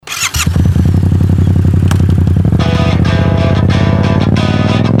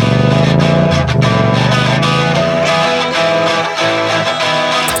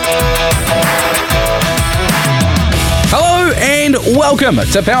Welcome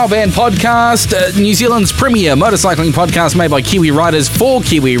to PowerBand Podcast, New Zealand's premier motorcycling podcast made by Kiwi riders for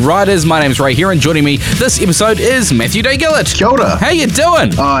Kiwi riders. My name's Ray here, and joining me this episode is Matthew Day-Gillett. Kia ora. How you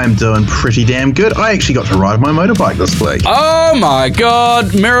doing? I'm doing pretty damn good. I actually got to ride my motorbike this week. Oh my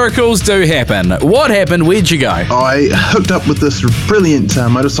God, miracles do happen. What happened? Where'd you go? I hooked up with this brilliant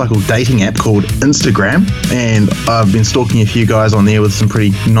motorcycle dating app called Instagram, and I've been stalking a few guys on there with some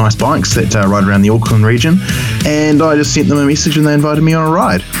pretty nice bikes that ride around the Auckland region, and I just sent them a message and they invited me on a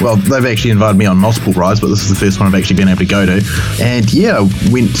ride. Well, they've actually invited me on multiple rides, but this is the first one I've actually been able to go to. And yeah,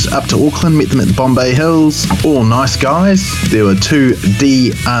 went up to Auckland, met them at the Bombay Hills, all nice guys. There were two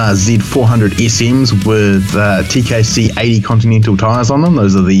DRZ400 SMs with TKC 80 Continental tyres on them.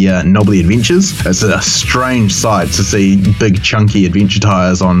 Those are the knobbly adventures. It's a strange sight to see big chunky adventure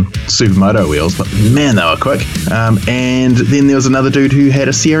tyres on supermoto wheels, but man, they were quick. And then there was another dude who had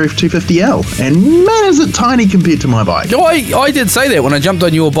a CRF 250L, and man, is it tiny compared to my bike. I did say that when I jumped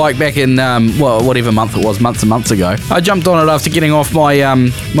on your bike back in, whatever month it was, months and months ago. I jumped on it after getting off my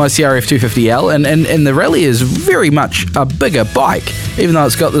my CRF 250L, and the Rally is very much a bigger bike, even though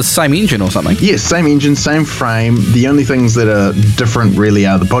it's got the same engine or something. Yes, same engine, same frame. The only things that are different really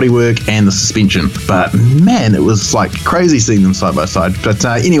are the bodywork and the suspension. But man, it was like crazy seeing them side by side. But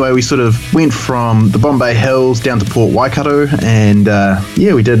anyway, we sort of went from the Bombay Hills down to Port Waikato, and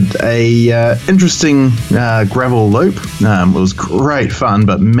we did a interesting gravel loop. It was great fun,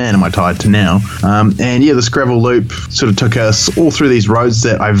 but man, am I tired to now. This gravel loop sort of took us all through these roads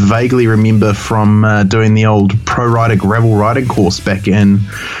that I vaguely remember from doing the old Pro Rider gravel riding course back in,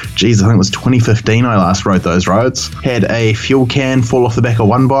 I think it was 2015 I last rode those roads. Had a fuel can fall off the back of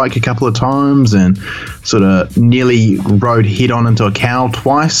one bike a couple of times, and sort of nearly rode head on into a cow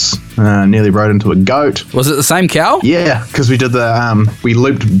twice. Nearly rode into a goat. Was it the same cow? Yeah, because we did we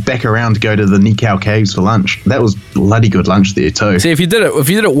looped back around to go to the Nikau Caves for lunch. That was bloody good lunch there too. See, if you did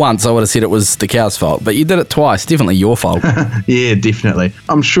it once, I would have said it was the cow's fault, but you did it twice, definitely your fault. Yeah, definitely.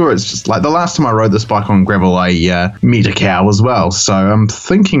 I'm sure it's just like the last time I rode this bike on gravel, I met a cow as well. So I'm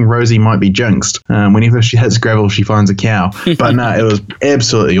thinking Rosie might be jinxed. Whenever she hits gravel, she finds a cow. But no, it was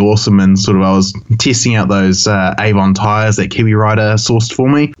absolutely awesome, and sort of I was testing out those Avon tyres that Kiwi Rider sourced for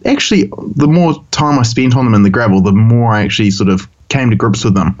me. Actually, the more time I spent on them in the gravel, the more I actually sort of came to grips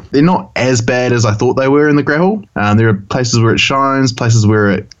with them. They're not as bad as I thought they were in the gravel. There are places where it shines, places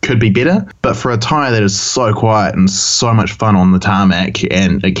where it could be better, but for a tyre that is so quiet and so much fun on the tarmac,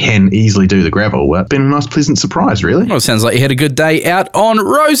 and it can easily do the gravel, it's been a nice pleasant surprise, really. Well, it sounds like you had a good day out on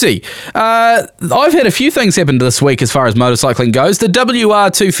Rosie. I've had a few things happen this week as far as motorcycling goes. The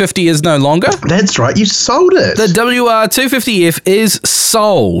WR250 is no longer. That's right, you sold it. The WR250F is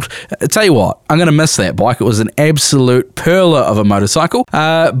sold. I tell you what, I'm going to miss that bike. It was an absolute perler of a motorcycle.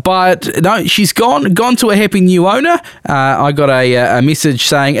 But no, she's gone to a happy new owner. I got a message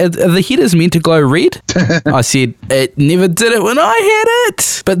saying, are the headers meant to glow red? I said, it never did it when I had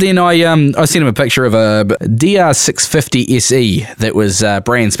it. But then I sent him a picture of a DR650 SE that was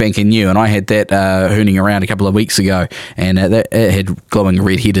brand spanking new, and I had that hooning around a couple of weeks ago, and it had glowing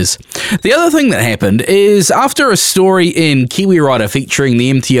red headers. The other thing that happened is after a story in Kiwi Rider featuring the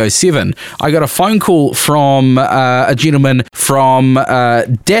MT-07, I got a phone call from a gentleman from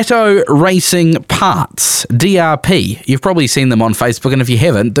Datto Racing Parts, DRP. You've probably seen them on Facebook, and if you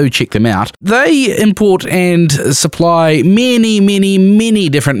haven't, do check them out. They import and supply many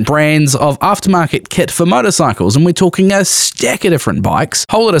different brands of aftermarket kit for motorcycles, and we're talking a stack of different bikes,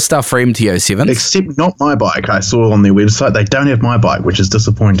 whole lot of stuff for MT-07s. Except not my bike. I saw on their website they don't have my bike, which is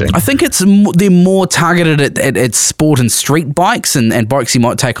disappointing. I think they're more targeted at sport and street bikes and bikes you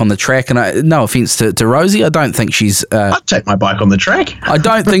might take on the track, and no offence to Rosie, I don't think she's... I'd take my bike on the track. I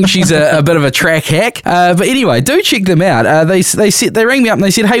don't think she's a bit of a track hack. But anyway, do check them out. They rang me up and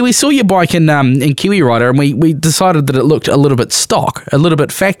they said, hey, we saw your bike in Kiwi Rider, and we decided that it looked a little bit stock, a little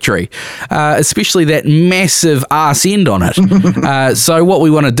bit factory, especially that massive arse end on it. So what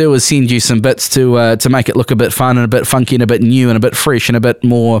we want to do is send you some bits to make it look a bit fun and a bit funky and a bit new and a bit fresh and a bit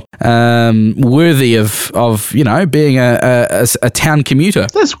more worthy of being a town commuter.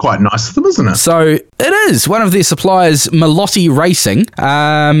 That's quite nice of them, isn't it? So it is. One of their suppliers, Melotti Racing,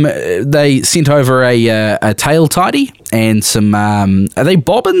 they sent over a tail tidy and some, are they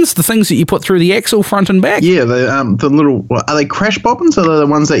bobbins, the things that you put through the axle front and back? Yeah, the little, are they crash bobbins, or are they the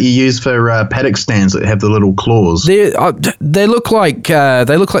ones that you use for paddock stands that have the little claws? They look like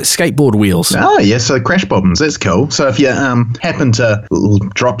skateboard wheels. Oh, yeah, so crash bobbins, that's cool. So if you happen to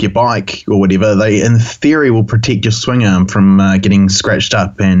drop your bike or whatever, they in theory will protect your swing arm from getting scratched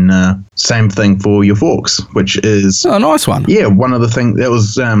up, and same thing for your forks, which is... Oh, nice one. Yeah, one of the things, that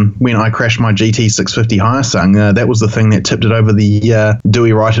was when I crashed my GT650 Hyosung, that was the thing thing that tipped it over the do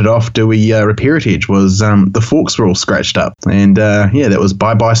we write it off, do we repair it edge was the forks were all scratched up. And that was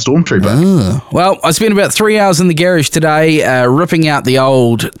bye-bye Stormtrooper. Well, I spent about 3 hours in the garage today ripping out the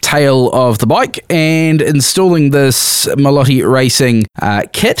old tail of the bike and installing this Malotti Racing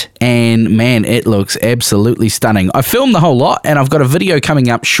kit, and man, it looks absolutely stunning. I filmed the whole lot, and I've got a video coming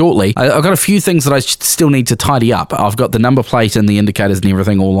up shortly. I've got a few things that I still need to tidy up. I've got the number plate and the indicators and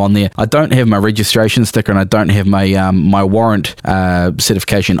everything all on there. I don't have my registration sticker, and I don't have my my warrant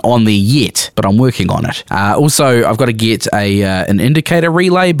certification on there yet, but I'm working on it. Also, I've got to get an indicator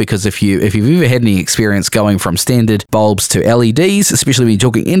relay, because if you've ever had any experience going from standard bulbs to LEDs, especially when you're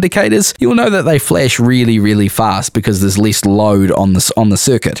talking indicators, you'll know that they flash really, really fast because there's less load on the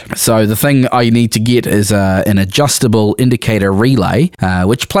circuit. So the thing I need to get is an adjustable indicator relay,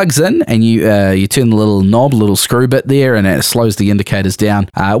 which plugs in, and you turn the little screw bit there, and it slows the indicators down.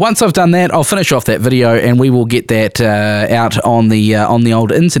 Once I've done that, I'll finish off that video, and we will get that out on the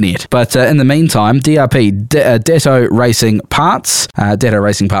old internet. But in the meantime, DRP, Datto Racing Parts,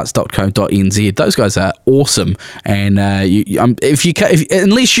 dattoracingparts.co.nz. Those guys are awesome, and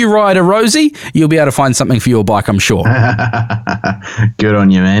unless you ride a Rosie, you'll be able to find something for your bike, I'm sure. Good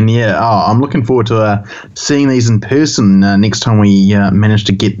on you, man. Yeah, I'm looking forward to seeing these in person next time we manage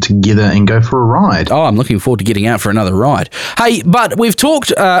to get together and go for a ride. Oh, I'm looking forward to getting out for another ride. Hey, but we've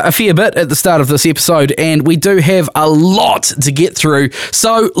talked a fair bit at the start of this episode, and we do have a lot to get through,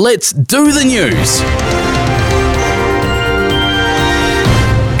 so let's do the news.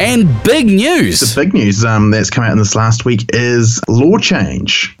 And big news. The big news that's come out in this last week is law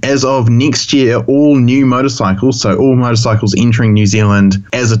change. As of next year, all new motorcycles, so all motorcycles entering New Zealand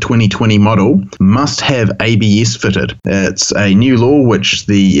as a 2020 model, must have ABS fitted. It's a new law which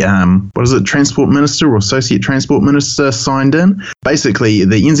the, Transport Minister or Associate Transport Minister signed in. Basically,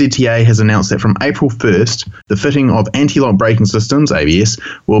 the NZTA has announced that from April 1st, the fitting of anti-lock braking systems, ABS,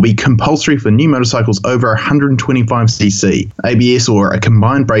 will be compulsory for new motorcycles over 125cc. ABS, or a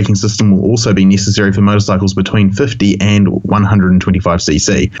combined braking system, will also be necessary for motorcycles between 50 and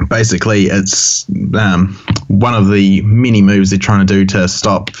 125cc. Basically, it's one of the many moves they're trying to do to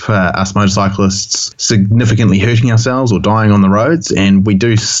stop us motorcyclists significantly hurting ourselves or dying on the roads, and we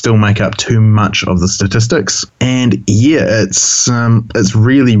do still make up too much of the statistics. And yeah, it's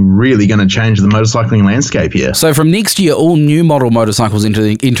really, really going to change the motorcycling landscape here. So from next year, all new model motorcycles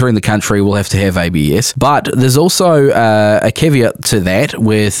entering the country will have to have ABS, but there's also a caveat to that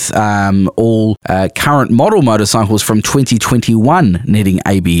with all current model motorcycles from 2021 needing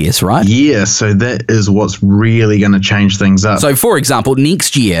ABS, right? Yeah, so that is what's really going to change things up. So, for example,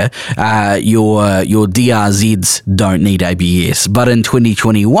 next year, your DRZs don't need ABS, but in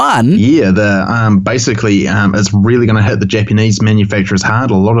 2021... Yeah, it's really going to hit the Japanese manufacturers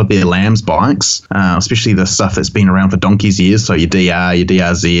hard. A lot of their Lambs bikes, especially the stuff that's been around for donkey's years, so your DR, your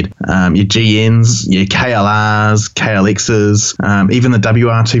DRZ, your GNs, your KLRs, KLXs, even the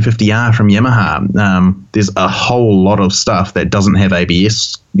WR250R from Yamaha. There's a whole lot of stuff that doesn't have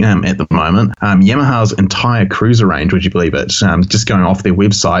ABS at the moment. Yamaha's entire cruiser range, would you believe it? Just going off their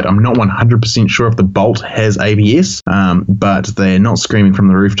website, I'm not 100% sure if the Bolt has ABS, but they're not screaming from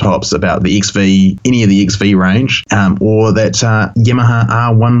the rooftops about the XV, any of the XV range, or that Yamaha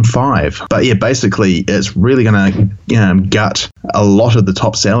R15. But yeah, basically, it's really going to gut a lot of the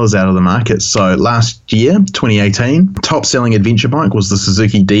top sellers out of the market. So last year, 2018, top selling adventure bike was the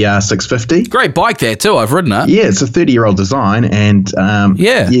Suzuki DR650. Great bike there too, I've ridden it. Yeah, it's a 30-year-old design, and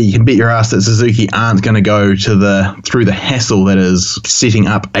yeah, you can bet your ass that Suzuki aren't going to go through the hassle that is setting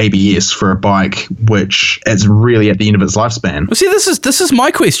up ABS for a bike which is really at the end of its lifespan. Well, see, this is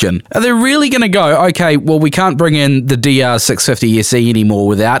my question. Are they really going to go, okay, well, we can't bring in the DR650 SE anymore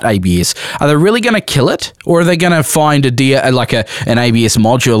without ABS? Are they really going to kill it, or are they going to find an ABS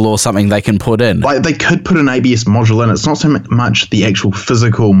module or something they can put in? Like, they could put an ABS module in. It's not so much the actual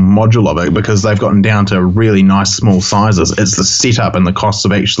physical module of it, because they've gotten down to really nice small sizes. It's the setup and the cost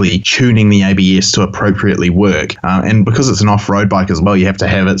of actually tuning the ABS to appropriately work. And because it's an off-road bike as well, you have to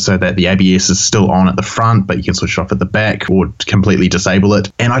have it so that the ABS is still on at the front, but you can switch it off at the back or completely disable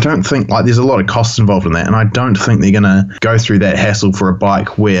it. And I don't think, there's a lot of costs involved in that, and I don't think they're going to go through that hassle for a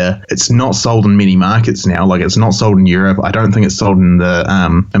bike where it's not sold in many markets now. Like, it's not sold in Europe. I don't think it's sold in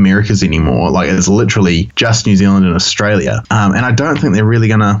the Americas anymore. Like, it's literally just New Zealand and Australia. And I don't think they're really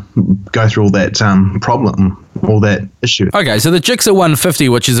going to go through all that problem all that issue. Okay, so the Gixxer 150,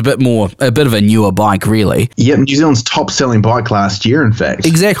 which is a bit of a newer bike, really. Yep, New Zealand's top-selling bike last year, in fact.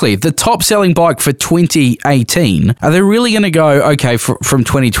 Exactly. The top-selling bike for 2018. Are they really going to go, okay, from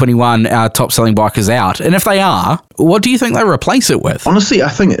 2021, our top-selling bike is out? And if they are, what do you think they replace it with? Honestly, I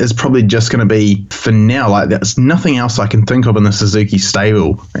think it's probably just going to be, for now, like there's nothing else I can think of in the Suzuki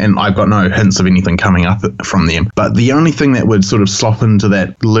stable, and I've got no hints of anything coming up from them. But the only thing that would sort of slop into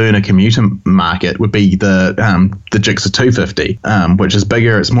that learner commuter market would be the Gixxer 250, which is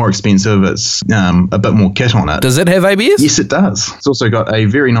bigger, it's more expensive, it's a bit more kit on it. Does it have ABS? Yes, it does. It's also got a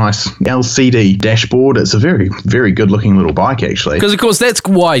very nice LCD dashboard. It's a very, very good-looking little bike, actually. Because, of course, that's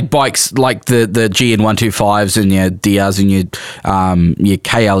why bikes like the GN125s and your DRs and your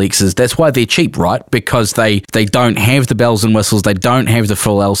KLXs, that's why they're cheap, right? Because they don't have the bells and whistles, they don't have the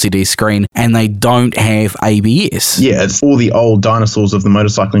full LCD screen, and they don't have ABS. Yeah, it's all the old dinosaurs of the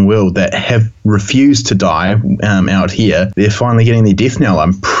motorcycling world that have refused to die out here. They're finally getting their death knell,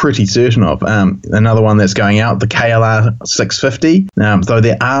 I'm pretty certain of. Another one that's going out, the KLR 650, though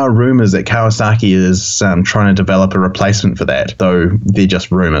there are rumours that Kawasaki is trying to develop a replacement for that, though they're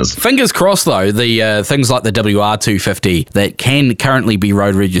just rumours. Fingers crossed, though, the things like the WR250 that can currently be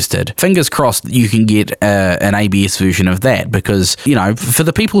road registered, fingers crossed that you can get an ABS version of that, because, you know, for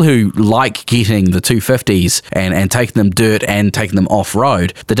the people who like getting the 250s and taking them dirt and taking them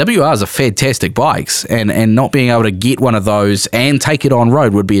off-road, the WRs are fantastic bikes, and not being able to get one of those and take it on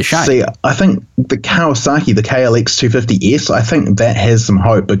road would be a shame. See, I think the Kawasaki, the KLX 250S, I think that has some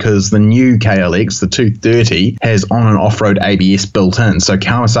hope, because the new KLX, the 230, has on and off-road ABS built in, so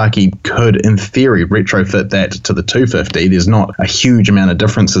Kawasaki could, in theory, retrofit that to the 250. There's not a huge amount of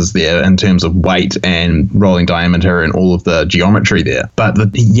differences there in terms of weight and rolling diameter and all of the geometry there. But the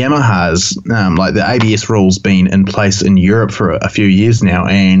Yamaha's, like the ABS rule's been in place in Europe for a few years now,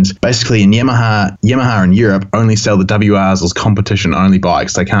 and basically in Yamaha in Europe only sell the WRs as competition-only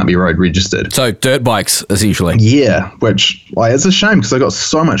bikes. They can't be road registered. So dirt bikes, essentially. Yeah, which, like, it's a shame because they got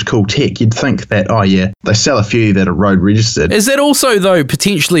so much cool tech. You'd think that, oh yeah, they sell a few that are road registered. Is that also, though,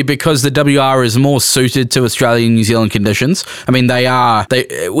 potentially because the WR is more suited to Australian and New Zealand conditions? I mean,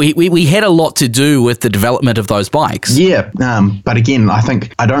 we had a lot to do with the development of those bikes. Yeah, but again,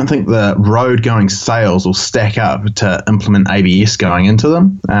 I don't think the road-going sales will stack up to implement ABS going into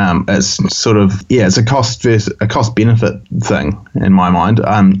them. It's sort of, it's a cost-benefit thing in my mind.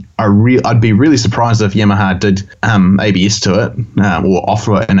 I'd be really surprised if Yamaha did ABS to it, or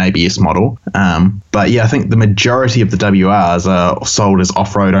offer an ABS model. But yeah, I think the majority of the WRs are sold as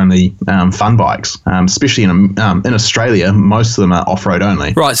off-road only fun bikes, especially in Australia. Most of them are off-road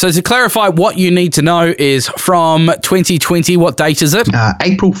only. Right, so to clarify, what you need to know is from 2020, what date is it?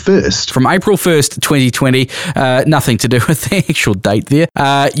 April 1st. From April 1st, 2020, nothing to do with the actual date there.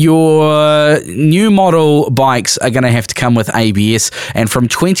 Your new model bikes are going to have to come with ABS, and from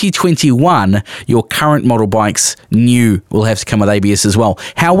 2021, your current model bikes new will have to come with ABS as well.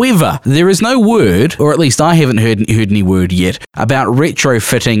 However, there is no word, or at least I haven't heard any word yet, about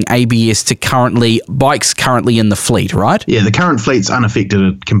retrofitting ABS to bikes currently in the fleet, right? Yeah, the current fleet's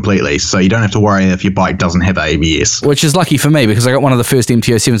unaffected completely, so you don't have to worry if your bike doesn't have ABS. Which is lucky for me, because I got one of the first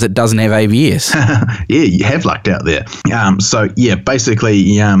MT-07s that doesn't have ABS. Yeah, you have lucked out there. So yeah,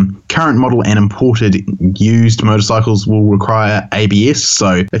 basically, current model and imported used motorcycles will require ABS.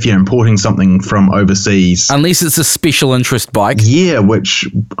 So if you're importing something from overseas, unless it's a special interest bike. Yeah, which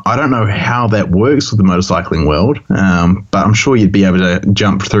I don't know how that works with the motorcycling world, but I'm sure you'd be able to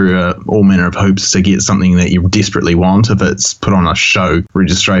jump through all manner of hoops to get something that you desperately want if it's put on a show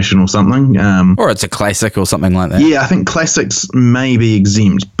registration or something. Or it's a classic or something like that. Yeah, I think classics may be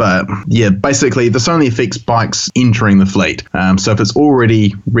exempt, but yeah, basically this only affects bikes entering the fleet. So if it's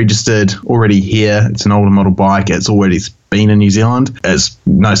already registered, already here, it's an older model bike, it's already been in New Zealand, it's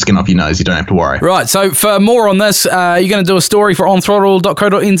no skin off your nose, you don't have to worry. Right, so for more on this, you're going to do a story for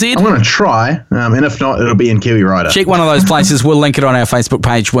onthrottle.co.nz? I'm going to try, and if not, it'll be in Kiwi Rider. Check one of those places. We'll link it on our Facebook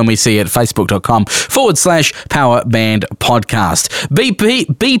page when we see it, facebook.com/PowerBand Podcast.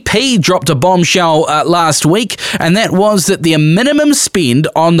 BP dropped a bombshell last week, and that was that the minimum spend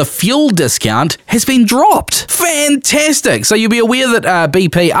on the fuel discount has been dropped. Fantastic! So you'll be aware that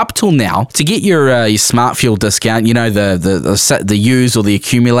BP, up till now, to get your smart fuel discount, you know, the use or the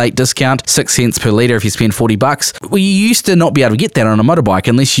accumulate discount, 6 cents per litre if you spend $40. Well, you used to not be able to get that on a motorbike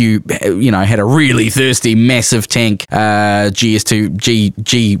unless you had a really thirsty, massive tank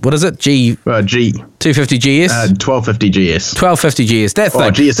GS2 what is it? G 250 GS? 1250 GS. 1250 GS. That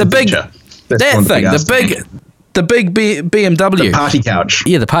thing. GS the big. That thing. The big BMW. The party couch.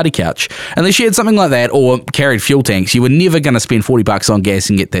 Yeah, the party couch. Unless you had something like that or carried fuel tanks, you were never going to spend $40 on gas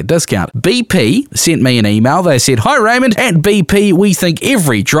and get that discount. BP sent me an email. They said, "Hi Raymond, at BP, we think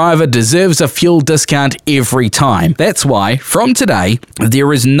every driver deserves a fuel discount every time. That's why, from today,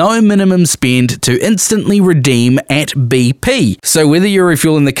 there is no minimum spend to instantly redeem at BP. So whether you're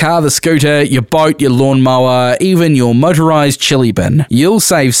refueling the car, the scooter, your boat, your lawnmower, even your motorised chili bin, you'll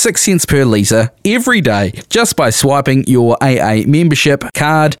save 6 cents per litre every day just by swiping your AA membership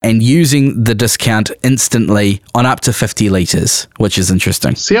card and using the discount instantly on up to 50 litres, which is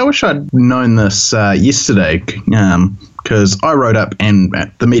interesting." See, I wish I'd known this yesterday, because I rode up, and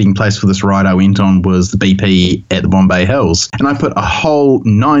at the meeting place for this ride I went on was the BP at the Bombay Hills, and I put a whole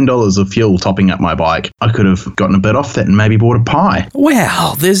 $9 of fuel topping up my bike. I could have gotten a bit off that and maybe bought a pie.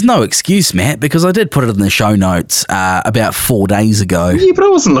 Well, there's no excuse, Matt, because I did put it in the show notes about 4 days ago. Yeah, but I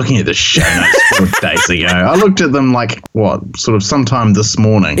wasn't looking at the show notes 4 days ago. I looked at them sort of sometime this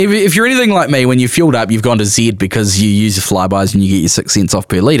morning. If you're anything like me, when you fueled up, you've gone to Z because you use your flybys and you get your 6 cents off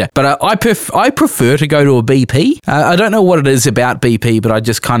per litre. But I prefer to go to a BP. I don't know what it is about BP, but I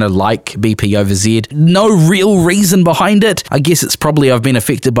just kind of like BP over Z. No real reason behind it. I guess it's probably I've been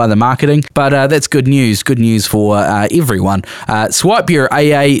affected by the marketing, but that's good news. Good news for everyone. Swipe your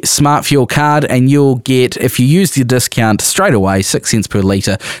AA Smart Fuel card and you'll get, if you use the discount straight away, 6 cents per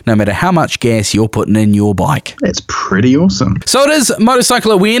litre, no matter how much gas you're putting in your bike. That's pretty awesome. So it is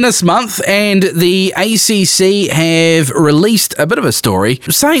Motorcycle Awareness Month, and the ACC have released a bit of a story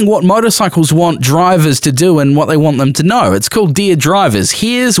saying what motorcycles want drivers to do and what they want them to know. It's called Dear Drivers,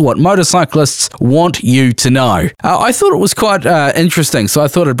 here's what motorcyclists want you to know. I thought it was quite interesting, so I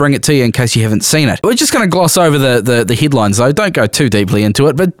thought I'd bring it to you in case you haven't seen it. We're just going to gloss over the headlines though, don't go too deeply into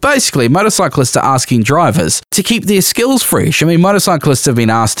it, but basically motorcyclists are asking drivers to keep their skills fresh. I mean, motorcyclists have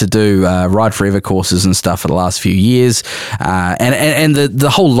been asked to do Ride Forever courses and stuff for the last few years, and the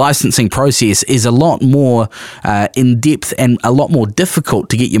whole licensing process is a lot more in-depth and a lot more difficult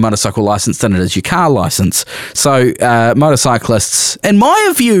to get your motorcycle license than it is your car license. So motorcyclists, in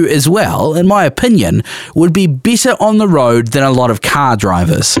my view as well, in my opinion, would be better on the road than a lot of car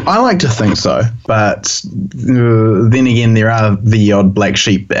drivers. I like to think so, but then again, there are the odd black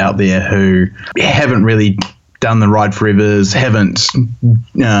sheep out there who haven't really done the Ride Forevers, haven't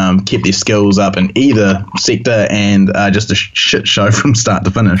kept their skills up in either sector, and just a shit show from start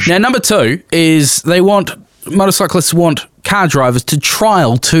to finish. Now, number 2 is motorcyclists want car drivers to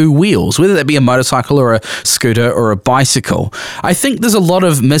trial 2 wheels, whether that be a motorcycle or a scooter or a bicycle. I think there's a lot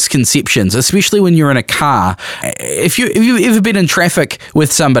of misconceptions, especially when you're in a car. If you've ever been in traffic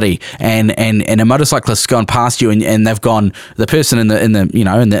with somebody and a motorcyclist's gone past you and they've gone, the person in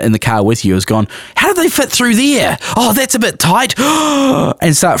the car with you has gone, "How did they fit through there? Oh, that's a bit tight,"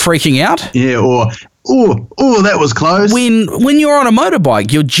 and start freaking out. Yeah, or Oh, that was close. When you're on a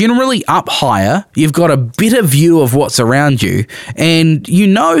motorbike, you're generally up higher, you've got a better view of what's around you, and you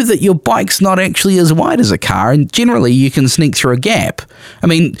know that your bike's not actually as wide as a car, and generally you can sneak through a gap. I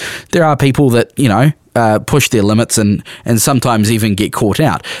mean, there are people that, push their limits and sometimes even get caught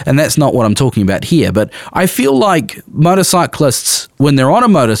out. And that's not what I'm talking about here. But I feel like motorcyclists, when they're on a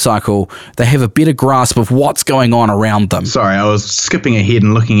motorcycle, they have a better grasp of what's going on around them. Sorry, I was skipping ahead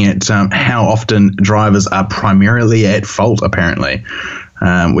and looking at how often drivers are primarily at fault, apparently.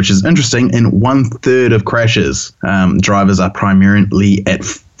 Which is interesting. In 1/3 of crashes, drivers are primarily at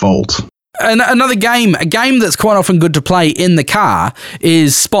fault. Another game, a game that's quite often good to play in the car,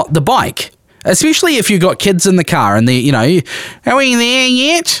 is Spot the Bike. Especially if you've got kids in the car and are we there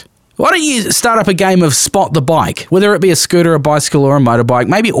yet? Why don't you start up a game of Spot the Bike, whether it be a scooter, a bicycle, or a motorbike,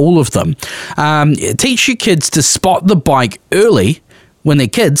 maybe all of them. Teach your kids to spot the bike early when they're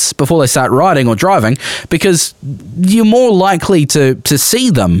kids, before they start riding or driving, because you're more likely to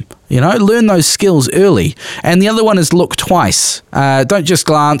see them, learn those skills early. And the other one is look twice. Don't just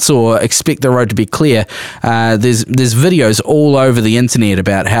glance or expect the road to be clear. There's videos all over the internet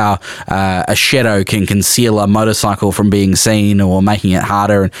about how a shadow can conceal a motorcycle from being seen or making it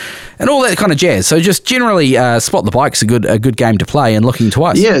harder and all that kind of jazz. So just generally, Spot the Bike's a good game to play, and looking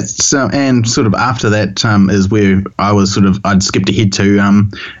twice. Yeah, and sort of after that is where I'd skipped ahead to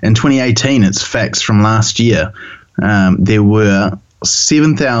in 2018. It's facts from last year. There were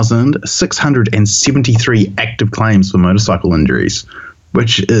 7,673 active claims for motorcycle injuries,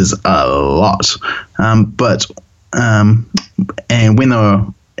 which is a lot. And when they were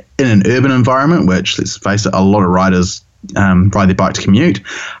in an urban environment, which, let's face it, a lot of riders ride their bike to commute,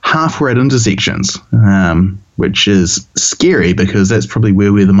 half were at intersections, which is scary because that's probably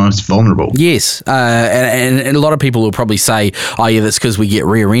where we're the most vulnerable. Yes, and a lot of people will probably say, oh yeah, that's because we get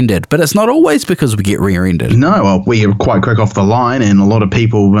rear-ended, but it's not always because we get rear-ended. No, well, we are quite quick off the line, and a lot of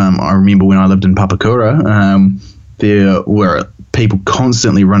people, I remember when I lived in Papakura, there were people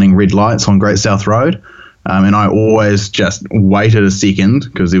constantly running red lights on Great South Road. And I always just waited a second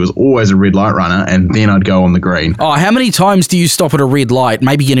because there was always a red light runner, and then I'd go on the green. Oh, how many times do you stop at a red light,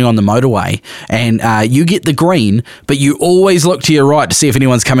 maybe getting on the motorway, and you get the green, but you always look to your right to see if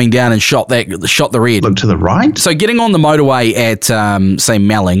anyone's coming down and shot the red? Look to the right? So getting on the motorway at, say,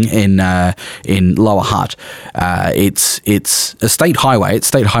 Melling in Lower Hutt, it's a state highway, it's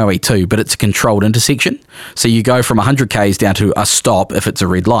State Highway 2, but it's a controlled intersection. So you go from 100 k's down to a stop if it's a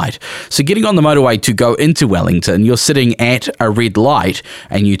red light. So getting on the motorway to go into Wellington, you're sitting at a red light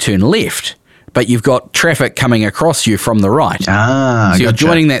and you turn left, but you've got traffic coming across you from the right. So you're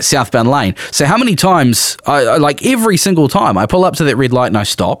joining that southbound lane. So how many times, like every single time, I pull up to that red light and I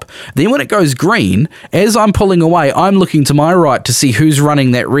stop. Then when it goes green, as I'm pulling away, I'm looking to my right to see who's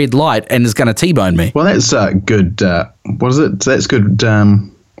running that red light and is going to T-bone me. Well, that's good. That's good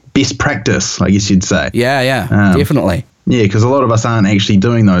best practice, I guess you'd say. Yeah, definitely. Yeah, because a lot of us aren't actually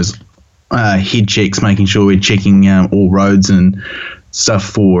doing those head checks, making sure we're checking all roads and stuff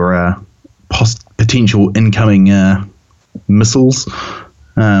for potential incoming missiles.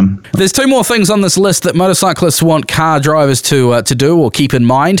 There's two more things on this list that motorcyclists want car drivers to do or keep in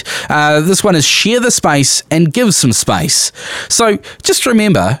mind. This one is share the space and give some space. So just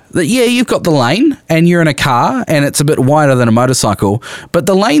remember that, yeah, you've got the lane and you're in a car and it's a bit wider than a motorcycle, but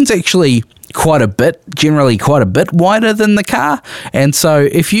the lane's actually generally quite a bit wider than the car. And so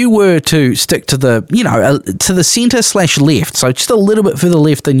if you were to stick to the, to the center/left, so just a little bit further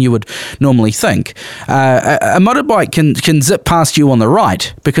left than you would normally think, a motorbike can zip past you on the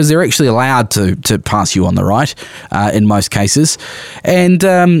right because they're actually allowed to pass you on the right in most cases. And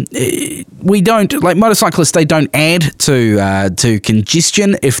we don't, like motorcyclists, they don't add to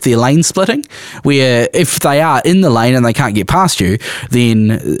congestion if they're lane splitting, where if they are in the lane and they can't get past you,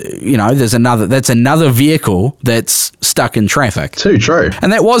 then, that's another vehicle that's stuck in traffic. Too true.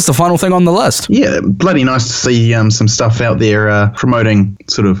 And that was the final thing on the list. Yeah, bloody nice to see some stuff out there promoting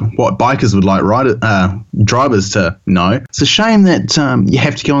sort of what bikers would like drivers to know. It's a shame that you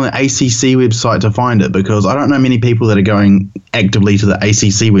have to go on the ACC website to find it, because I don't know many people that are going actively to the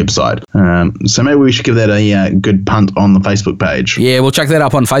ACC website. So maybe we should give that a good punt on the Facebook page. Yeah, we'll check that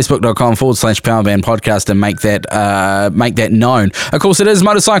up on facebook.com/PowerBand Podcast and make that known. Of course, it is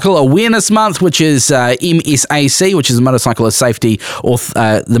Motorcycle Awareness Month, which is MSAC, which is Motorcycle Safety or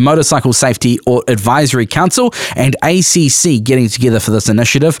the Motorcycle Safety or Advisory Council, and ACC getting together for this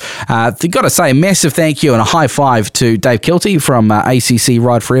initiative. I've got to say a massive thank you and a high five to Dave Kilty from ACC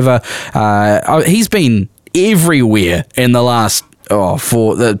Ride Forever. He's been everywhere in the last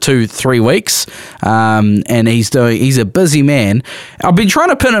for the 2-3 weeks, and he's a busy man. I've been trying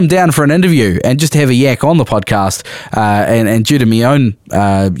to pin him down for an interview and just have a yak on the podcast, and due to my own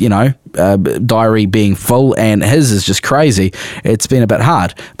diary being full and his is just crazy, it's been a bit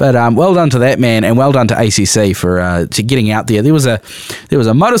hard. But well done to that man, and well done to ACC for to getting out there. There was a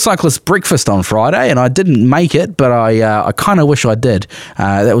motorcyclist breakfast on Friday, and I didn't make it, but I kind of wish I did.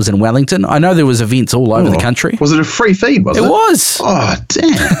 That was in Wellington. I know there was events all over the country. Was it a free feed? It was. Oh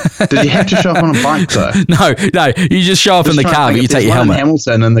damn! Did you have to show up on a bike though? No. You just show up in the car, but you take your helmet.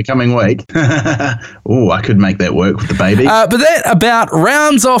 Hamilton in the coming week. Oh, I could make that work with the baby. But that about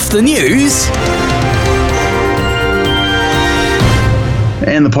rounds off the news.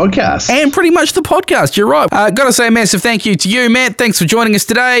 And the podcast. And pretty much the podcast, you're right. Got to say a massive thank you to you, Matt. Thanks for joining us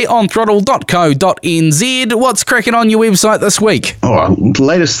today on throttle.co.nz. What's cracking on your website this week? The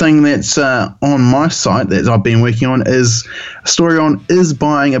latest thing that's on my site that I've been working on is a story on is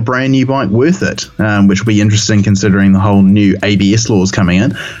buying a brand new bike worth it, which will be interesting considering the whole new ABS laws coming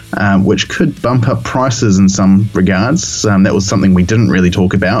in, which could bump up prices in some regards. That was something we didn't really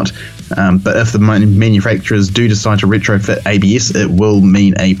talk about. But if the manufacturers do decide to retrofit ABS, it will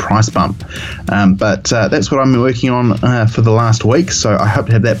mean a price bump. But that's what I'm working on for the last week. So I hope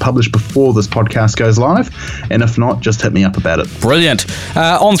to have that published before this podcast goes live. And if not, just hit me up about it. Brilliant.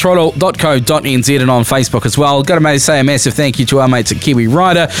 On throttle.co.nz and on Facebook as well. Got to say a massive thank you to our mates at Kiwi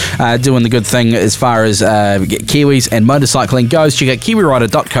Rider, doing the good thing as far as Kiwis and motorcycling goes. Check out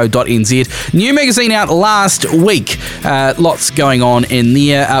kiwirider.co.nz. New magazine out last week. Lots going on in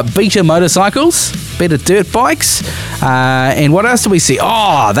there. Beta motorcycles, better dirt bikes, and what else do we see?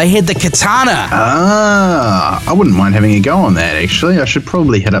 they had the Katana. I wouldn't mind having a go on that, actually. I should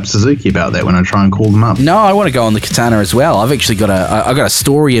probably hit up Suzuki about that when I try and call them up. No, I want to go on the Katana as well. I've actually got a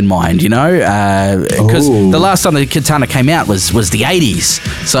story in mind, because the last time the Katana came out was the 80s.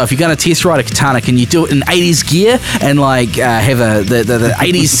 So if you're going to test ride a Katana, can you do it in 80s gear and have the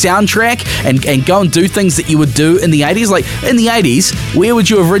 80s soundtrack and go and do things that you would do in the 80s? Like in the 80s, where would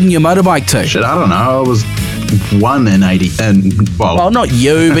you have ridden your motorbike to? Shit, I don't know. I was one in 80. Well, not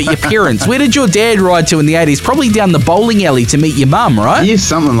you, but your parents. Where did your dad ride to in the 80s? Probably down the bowling alley to meet your mum, right? Yeah,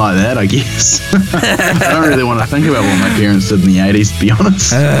 something like that, I guess. I don't really want to think about what my parents did in the 80s, to be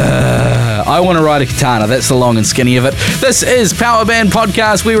honest. I want to ride a Katana. That's the long and skinny of it. This is PowerBand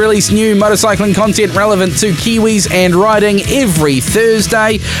Podcast. We release new motorcycling content relevant to Kiwis and riding every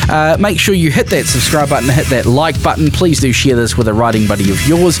Thursday. Make sure you hit that subscribe button, hit that like button. Please do share this with a riding buddy of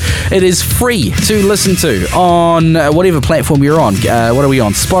yours. It is free to listen to on whatever platform you're on. What are we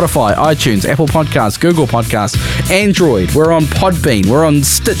on? Spotify, iTunes, Apple Podcasts, Google Podcasts, Android. We're on Podbean. We're on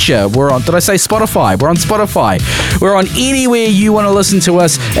Stitcher. We're on, did I say Spotify? We're on Spotify. We're on anywhere you want to listen to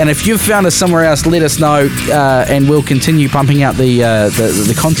us. And if you've found us somewhere else, let us know, and we'll continue pumping out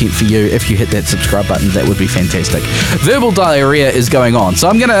the content for you. If you hit that subscribe button, that would be fantastic. Verbal diarrhea is going on, so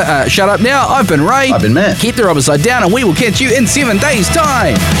I'm going to shut up now. I've been Ray. I've been Matt. Keep the rubber side down, and we will catch you in 7 days'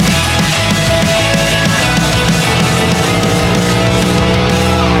 time.